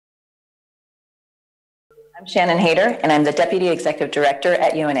I'm Shanon Hayter, and I'm the Deputy Executive Director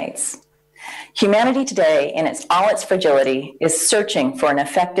at UNAIDS. Humanity today, in all its fragility, is searching for an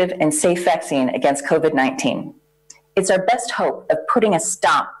effective and safe vaccine against COVID-19. It's our best hope of putting a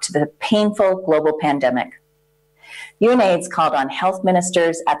stop to the painful global pandemic. UNAIDS called on health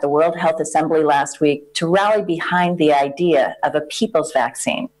ministers at the World Health Assembly last week to rally behind the idea of a people's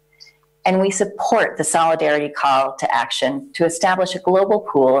vaccine. And we support the solidarity call to action to establish a global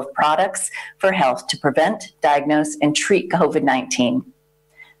pool of products for health to prevent, diagnose, and treat COVID-19.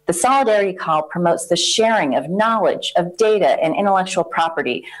 The solidarity call promotes the sharing of knowledge, of data, and intellectual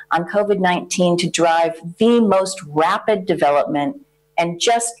property on COVID-19 to drive the most rapid development and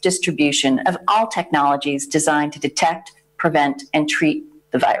just distribution of all technologies designed to detect, prevent, and treat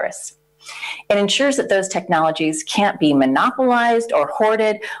the virus. It ensures that those technologies can't be monopolized or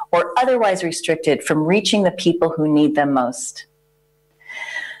hoarded or otherwise restricted from reaching the people who need them most.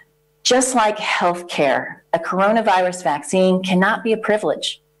 Just like healthcare, a coronavirus vaccine cannot be a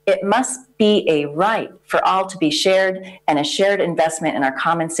privilege. It must be a right for all to be shared and a shared investment in our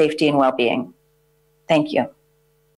common safety and well-being. Thank you.